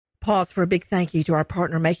Pause for a big thank you to our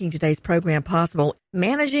partner making today's program possible.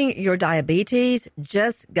 Managing your diabetes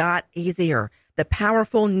just got easier. The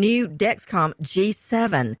powerful new Dexcom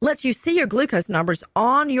G7 lets you see your glucose numbers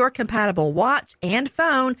on your compatible watch and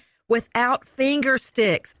phone without finger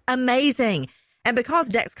sticks. Amazing. And because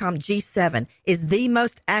Dexcom G7 is the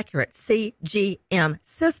most accurate CGM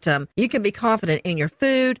system, you can be confident in your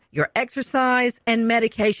food, your exercise, and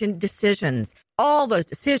medication decisions. All those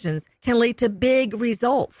decisions can lead to big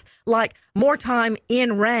results, like more time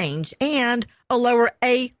in range and a lower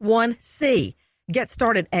A1C. Get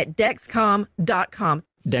started at Dexcom.com.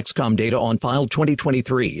 Dexcom data on file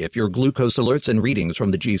 2023. If your glucose alerts and readings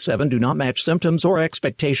from the G7 do not match symptoms or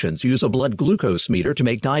expectations, use a blood glucose meter to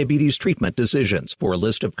make diabetes treatment decisions. For a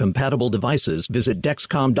list of compatible devices, visit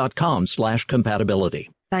Dexcom.com/compatibility.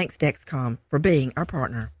 Thanks, Dexcom, for being our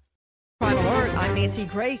partner. Crime Alert, I'm Nancy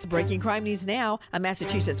Grace. Breaking crime news now. A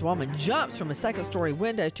Massachusetts woman jumps from a second-story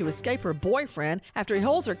window to escape her boyfriend after he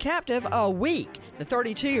holds her captive a week. The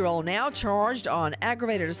 32-year-old now charged on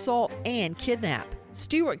aggravated assault and kidnap.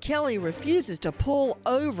 Stuart Kelly refuses to pull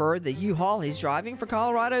over the U-Haul he's driving for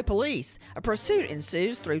Colorado police. A pursuit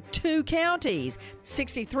ensues through 2 counties.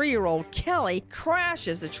 63-year-old Kelly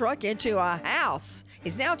crashes the truck into a house.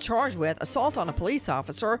 He's now charged with assault on a police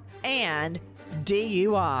officer and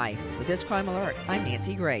DUI. With this Crime Alert, I'm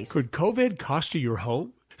Nancy Grace. Could COVID cost you your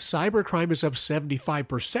home? Cybercrime is up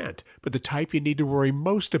 75%, but the type you need to worry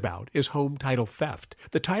most about is home title theft.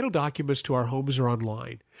 The title documents to our homes are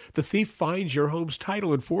online. The thief finds your home's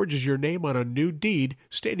title and forges your name on a new deed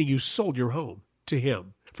stating you sold your home to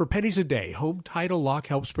him. For pennies a day, Home Title Lock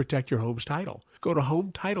helps protect your home's title. Go to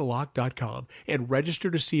HomeTitleLock.com and register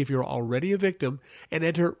to see if you're already a victim and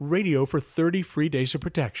enter radio for 30 free days of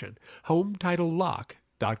protection.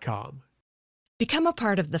 HomeTitleLock.com. Become a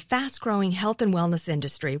part of the fast-growing health and wellness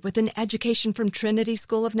industry with an education from Trinity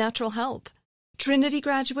School of Natural Health. Trinity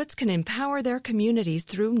graduates can empower their communities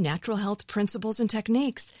through natural health principles and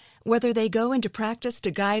techniques, whether they go into practice to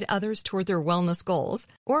guide others toward their wellness goals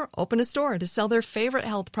or open a store to sell their favorite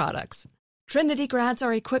health products. Trinity grads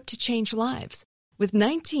are equipped to change lives with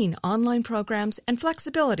 19 online programs and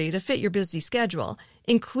flexibility to fit your busy schedule,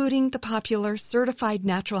 including the popular Certified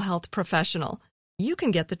Natural Health Professional. You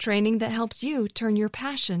can get the training that helps you turn your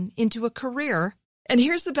passion into a career. And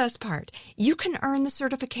here's the best part. You can earn the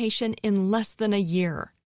certification in less than a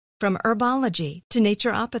year. From herbology to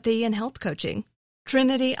naturopathy and health coaching,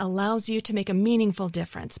 Trinity allows you to make a meaningful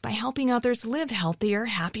difference by helping others live healthier,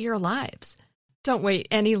 happier lives. Don't wait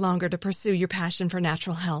any longer to pursue your passion for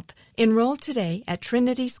natural health. Enroll today at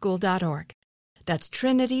trinityschool.org. That's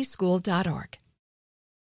trinityschool.org.